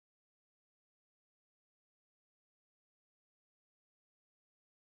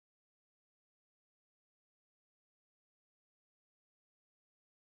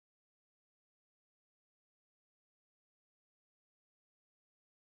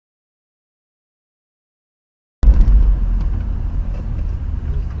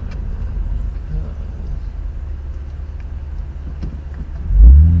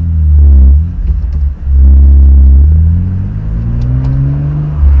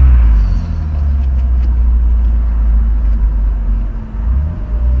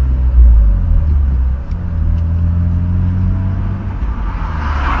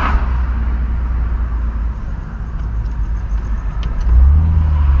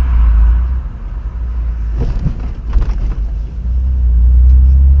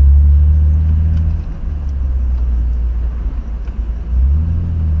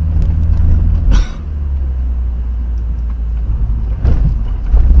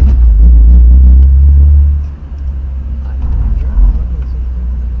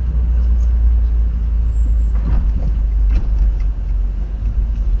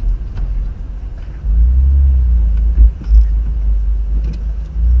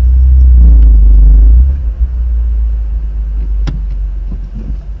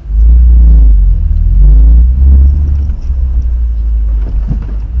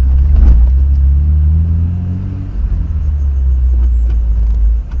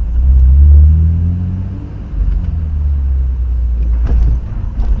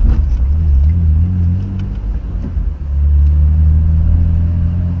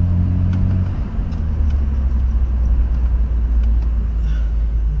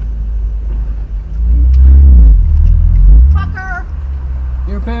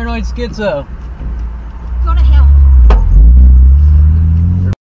paranoid schizo. Go to hell.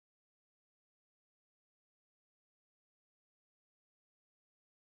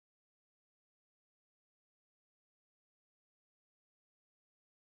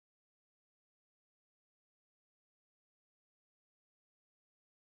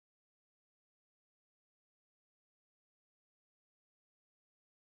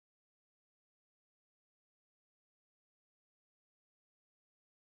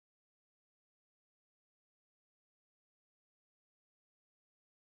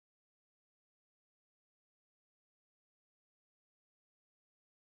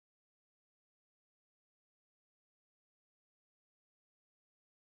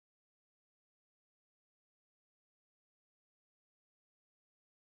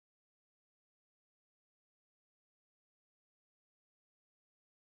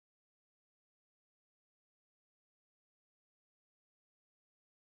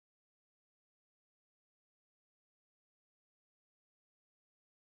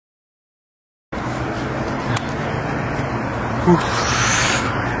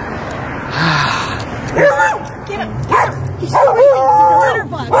 Get him! Get him! He's still breathing! He's a litter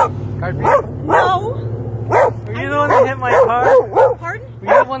bug! No! Were you the one that hit my car? Pardon? Were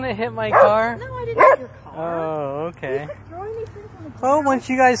you the one that hit my car? No, I didn't hit your car. Oh, okay. You keep throwing these things on the ground. Well, once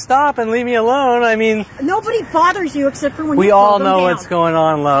you guys stop and leave me alone, I mean... Nobody bothers you except for when We you all throw them know down. what's going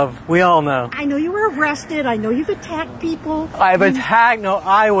on, love. We all know. I know you were arrested. I know you've attacked people. I've attacked... No,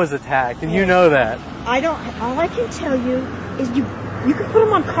 I was attacked, and you know that. All I can tell you is you can put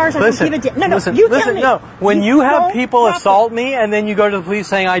them on cars. I Listen, don't give a damn. No, listen, you tell me. no. When you have don't people have assault me, and then you go to the police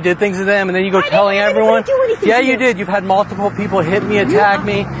saying I did things to them, and then you go I didn't telling have everyone... anybody do anything Yeah, to you you. did. You've had multiple people hit me, attack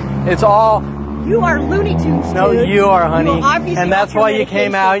me. It's all... You are Looney Tunes, No, dude. you are, honey. You obviously And that's off your why you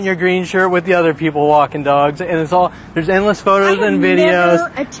came out in medications. your green shirt with the other people walking dogs. And it's all... There's endless photos I have and videos.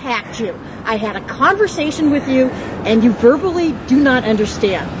 never attacked you. I had a conversation with you, and you verbally do not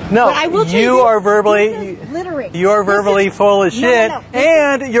understand. No, but I will tell you this, are verbally... this is littering. You are This verbally is- full of No, shit. no.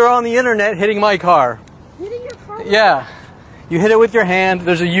 And you're on the internet hitting my car. Hitting your car? Yeah. You hit it with your hand.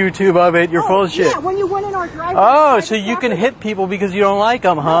 There's a YouTube of it. You're full of shit. Yeah, when you went in our driveway. Oh, so you can hit people because you don't like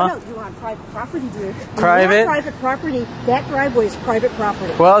them, huh? No, you're on private property, dude. Private? You're on private property. That driveway is private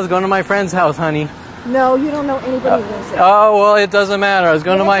property. Well, I was going to my friend's house, honey. No, you don't know anybody who lives there. Oh, well, it doesn't matter. I was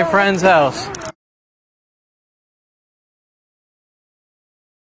going to my That's all friend's right. house. All right.